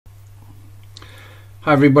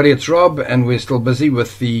Hi everybody, it's Rob and we're still busy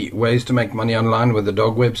with the ways to make money online with the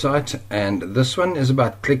dog website, and this one is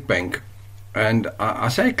about Clickbank. And I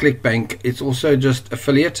say Clickbank, it's also just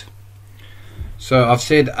affiliate. So I've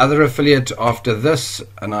said other affiliate after this,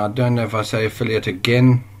 and I don't know if I say affiliate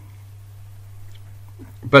again,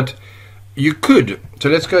 but you could. So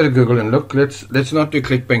let's go to Google and look. Let's not do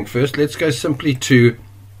Clickbank first. Let's go simply to,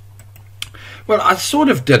 well, I sort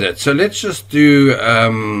of did it, so let's just do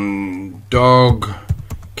dog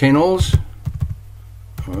kennels.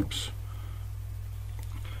 Oops.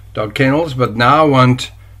 Dog kennels, but now I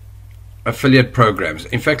want affiliate programs.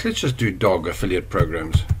 In fact, let's just do dog affiliate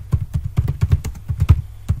programs.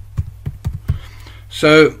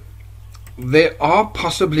 So there are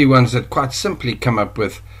possibly ones that quite simply come up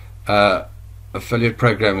with affiliate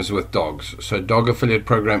programs with dogs. So dog affiliate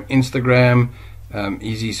program, Instagram,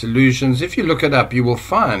 easy solutions. If you look it up, you will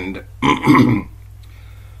find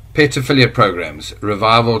pet affiliate programs,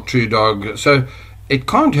 Revival, True Dog. So it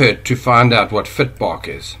can't hurt to find out what Fitbark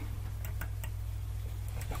is.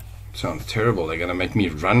 Sounds terrible. They're going to make me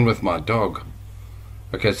run with my dog.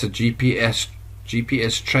 Okay, it's a GPS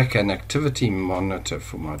tracker and activity monitor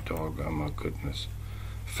for my dog. Oh my goodness.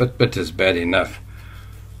 Fitbit is bad enough.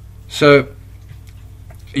 So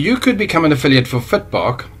you could become an affiliate for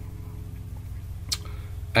Fitbark,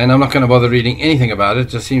 and I'm not going to bother reading anything about it.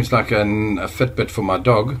 It just seems like a Fitbit for my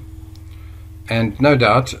dog. And no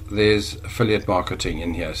doubt there's affiliate marketing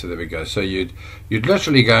in here. So there we go. So you'd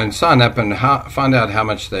literally go and sign up and find out how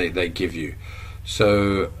much they give you.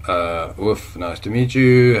 So woof, nice to meet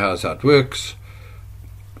you. How's that works?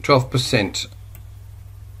 12%.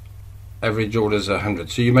 Average orders 100.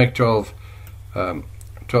 So you make $12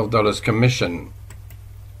 commission.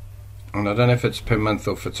 And I don't know if it's per month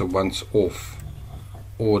or if it's a once off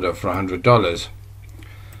order for $100.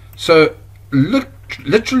 So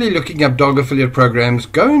literally looking up dog affiliate programs,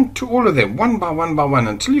 go into all of them one by one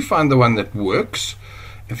until you find the one that works.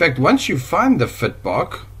 In fact, once you find the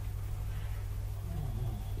Fitbark,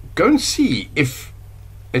 go and see if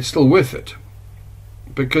it's still worth it,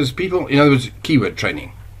 because people, in other words, keyword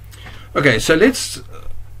training. Okay, so let's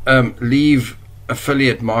leave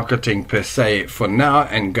affiliate marketing per se for now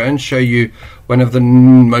and go and show you one of the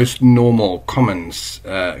most normal commons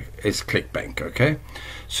is Clickbank. Okay,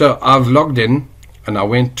 so I've logged in and I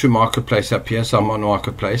went to Marketplace up here, so I'm on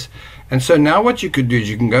Marketplace. And so now what you could do is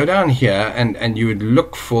you can go down here and you would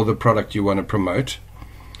look for the product you want to promote.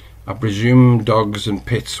 I presume dogs and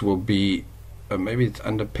pets will be, maybe it's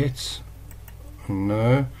under pets,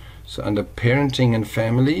 no, so under parenting and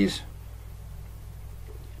families.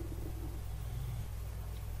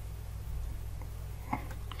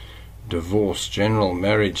 Divorce, general,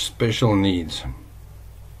 marriage, special needs.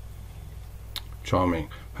 Charming.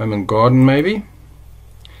 Home and garden, maybe.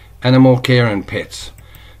 Animal care and pets.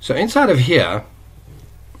 So inside of here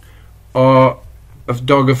are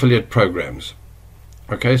dog affiliate programs.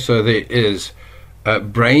 Okay, so there is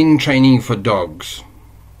brain training for dogs.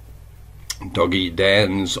 Doggy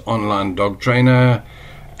Dan's online dog trainer.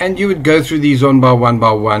 And you would go through these one by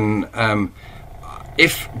one.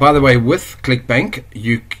 If, by the way, with Clickbank,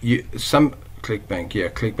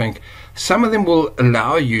 Clickbank, some of them will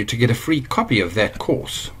allow you to get a free copy of that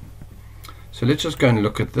course. So let's just go and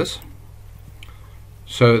look at this.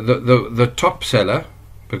 So the top seller,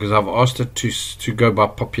 because I've asked it to go by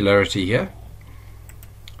popularity here,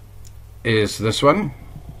 is this one.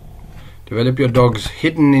 Develop your dog's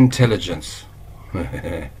hidden intelligence.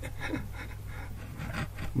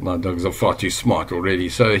 My dogs are far too smart already.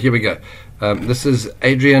 So here we go. This is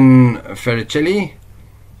Adrienne Faricelli,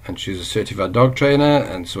 and she's a certified dog trainer,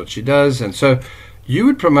 and that's what she does. And so you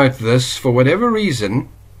would promote this for whatever reason,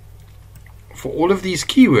 for all of these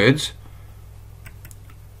keywords: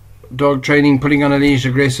 dog training, putting on a leash,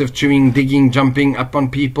 aggressive, chewing, digging, jumping up on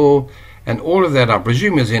people, and all of that I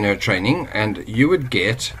presume is in her training. And you would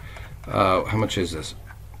get, how much is this?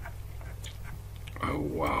 Oh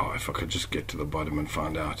wow, if I could just get to the bottom and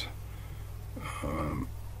find out.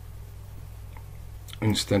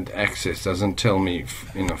 Instant access doesn't tell me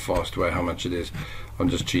in a fast way how much it is. I'm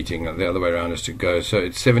just cheating. The other way around is to go. So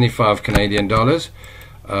it's 75 Canadian dollars.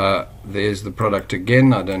 There's the product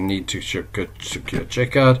again. I don't need to secure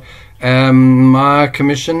checkout. My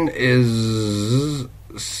commission is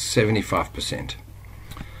 75%.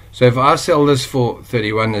 So if I sell this for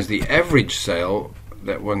 31 as the average sale,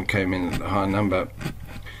 that one came in at a high number,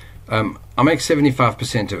 I make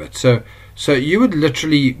 75% of it. So you would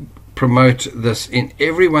literally promote this in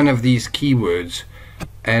every one of these keywords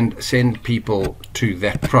and send people to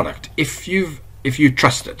that product if you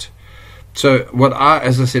trust it. So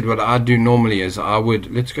as I said, what I do normally is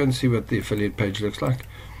let's go and see what the affiliate page looks like.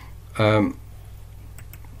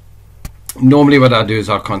 Normally what I do is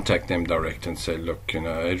I contact them direct and say, look,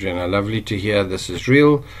 Adriana, lovely to hear this is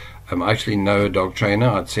real. I actually know a dog trainer.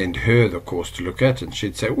 I'd send her the course to look at, and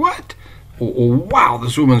she'd say, what? Or wow,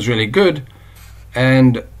 this woman's really good.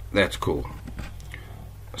 And that's cool.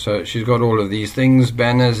 So she's got all of these things,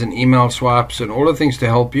 banners and email swipes and all the things to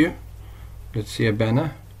help you. Let's see a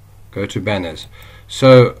banner. Go to banners.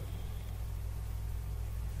 So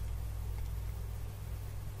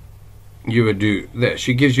you would do that.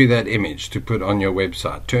 She gives you that image to put on your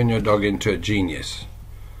website. Turn your dog into a genius.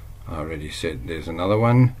 I already said there's another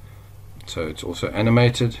one. So it's also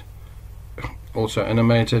animated. Also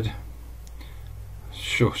animated.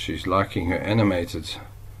 Sure, she's liking her animated.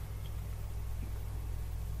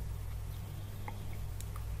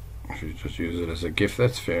 She just uses it as a gift.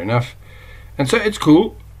 That's fair enough. And so it's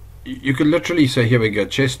cool. You could literally say, here we go,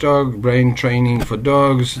 chess dog, brain training for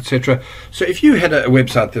dogs, etc. So if you had a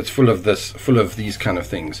website that's full of these kind of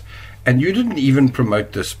things, and you didn't even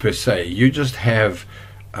promote this per se, you just have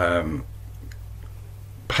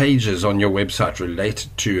pages on your website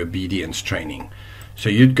related to obedience training. So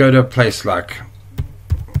you'd go to a place like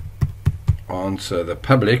Answer the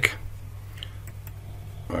Public,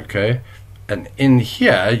 okay, and in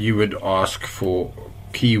here you would ask for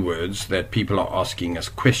keywords that people are asking us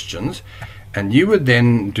questions, and you would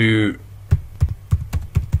then do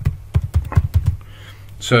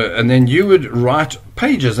so, and then you would write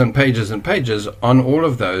pages and pages and pages on all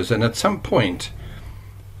of those, and at some point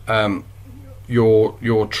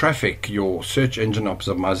your traffic, your search engine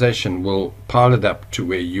optimization will pile it up to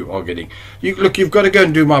where you are getting look, you've got to go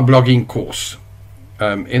and do my blogging course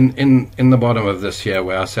in the bottom of this here,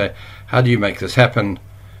 where I say, how do you make this happen?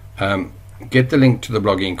 Get the link to the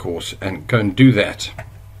blogging course and go and do that,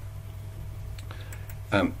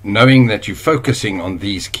 knowing that you're focusing on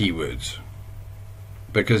these keywords.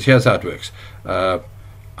 Because here's how it works.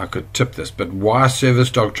 I could tip this, but why service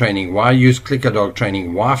dog training? Why use clicker dog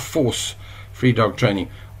training? Why force free dog training?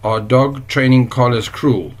 Are dog training collars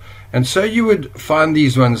cruel? And so you would find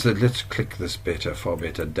these ones that, let's click this better, far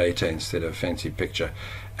better, data instead of fancy picture.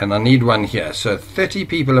 And I need one here. So 30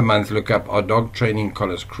 people a month look up, are dog training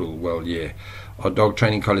collars cruel? Well, yeah. Are dog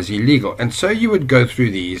training collars illegal? And so you would go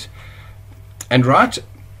through these and write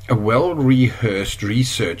a well-rehearsed,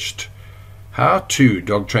 researched how-to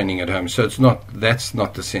dog training at home. So that's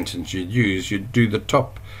not the sentence you'd use. You'd do the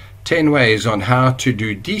top 10 ways on how to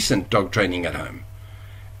do decent dog training at home.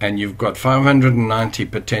 And you've got 590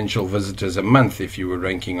 potential visitors a month if you were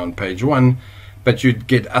ranking on page 1. But you'd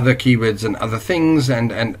get other keywords and other things,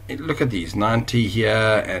 and look at these, 90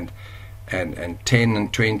 here and 10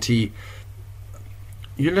 and 20.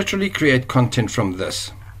 You literally create content from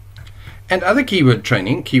this. And other keyword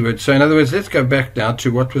training, keywords. So in other words, let's go back now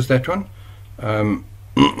to, what was that one?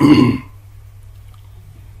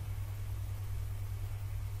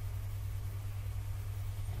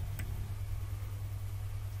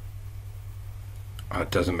 It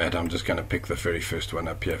doesn't matter, I'm just going to pick the very first one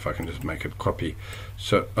up here if I can just make it copy.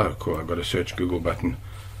 So, oh cool, I've got a search Google button.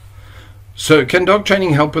 So, can dog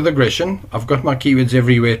training help with aggression? I've got my keywords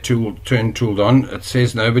everywhere tooled on. It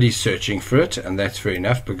says nobody's searching for it, and that's fair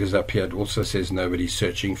enough, because up here it also says nobody's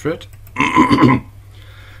searching for it.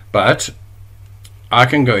 But I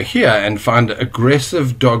can go here and find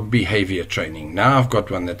aggressive dog behavior training. Now I've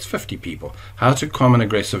got one that's 50 people. How to calm an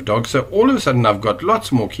aggressive dog. So all of a sudden I've got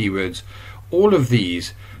lots more keywords, all of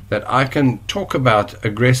these, that I can talk about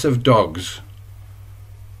aggressive dogs.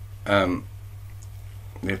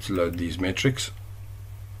 Let's load these metrics.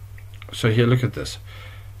 So here, look at this.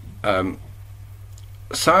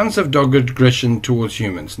 Signs of dog aggression towards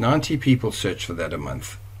humans. 90 people search for that a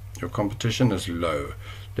month. Your competition is low.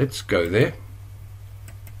 Let's go there.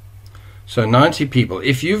 So 90 people.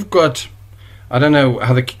 If you've got, I don't know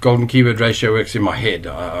how the golden keyword ratio works in my head.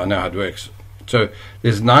 I know how it works. So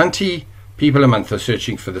there's 90 people a month are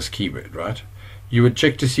searching for this keyword, right? You would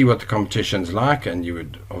check to see what the competition's like, and you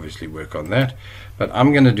would obviously work on that. But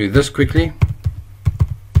I'm going to do this quickly,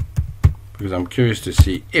 because I'm curious to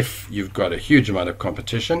see if you've got a huge amount of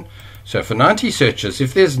competition. So for 90 searches,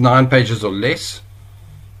 if there's 9 pages or less,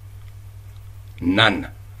 none.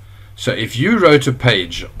 So if you wrote a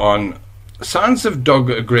page on signs of dog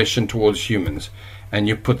aggression towards humans, and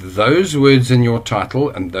you put those words in your title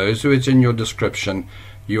and those words in your description,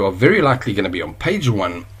 you are very likely going to be on page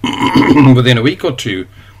 1 within a week or two,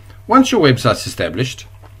 once your website's established,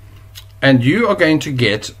 and you are going to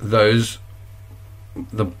get a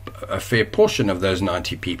fair portion of those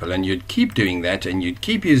 90 people, and you'd keep doing that, and you'd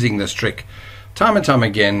keep using this trick time and time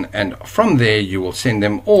again, and from there you will send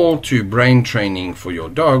them all to brain training for your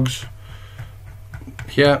dogs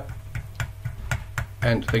here.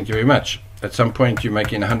 And thank you very much. At some point you're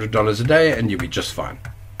making $100 a day and you'll be just fine.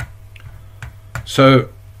 So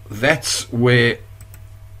that's where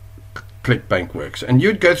Clickbank works. And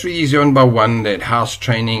you'd go through these one by one. That house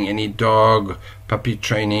training, any dog, puppy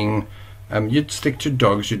training. You'd stick to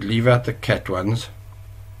dogs. You'd leave out the cat ones.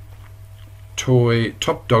 Toy,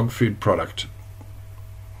 top dog food product.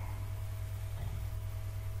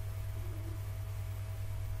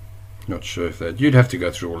 Not sure if that, you'd have to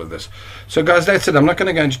go through all of this. So guys, that's it. I'm not going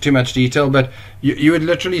to go into too much detail, but you would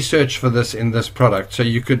literally search for this in this product. So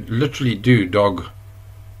you could literally do dog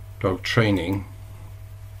training,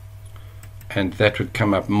 and that would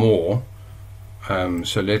come up more.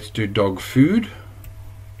 So let's do dog food.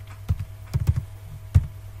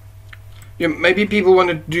 Maybe people want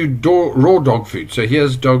to do raw dog food. So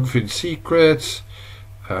here's dog food secrets,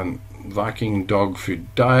 Viking dog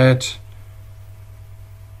food diet,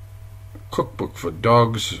 cookbook for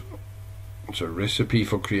dogs. It's a recipe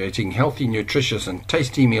for creating healthy, nutritious and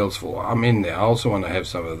tasty meals for. I'm in there. I also want to have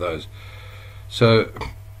some of those. So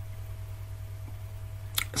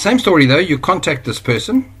same story though. You contact this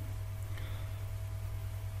person,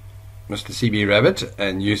 Mr. CB Rabbit,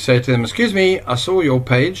 and you say to them, excuse me, I saw your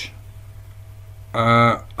page,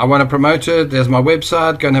 I want to promote it, there's my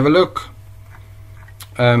website, go and have a look.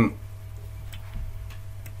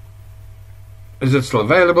 Is it still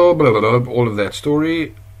available? Blah, blah, blah, all of that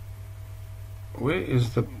story. Where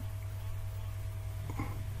is the...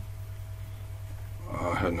 Oh,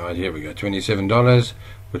 I have no idea. Here we go. $27,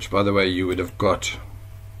 which by the way you would have got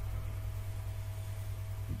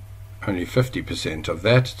only 50% of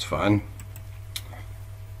that. It's fine.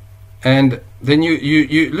 And then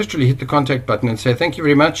you literally hit the contact button and say, thank you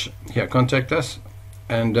very much. Here, contact us.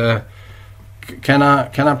 And can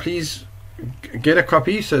I please get a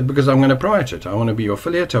copy, so because I'm going to promote it. I want to be your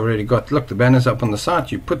affiliate. I've already got, look, the banners up on the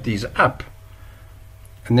site. You put these up,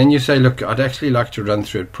 and then you say, look, I'd actually like to run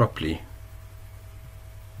through it properly.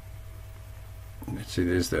 Let's see,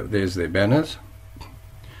 there's their banners.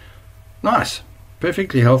 Nice,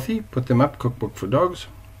 perfectly healthy. Put them up. Cookbook for dogs.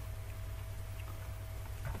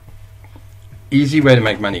 Easy way to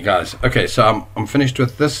make money, guys. Okay, so I'm finished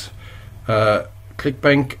with this.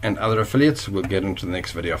 Clickbank and other affiliates. We'll get into the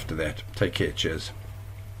next video after that. Take care. Cheers.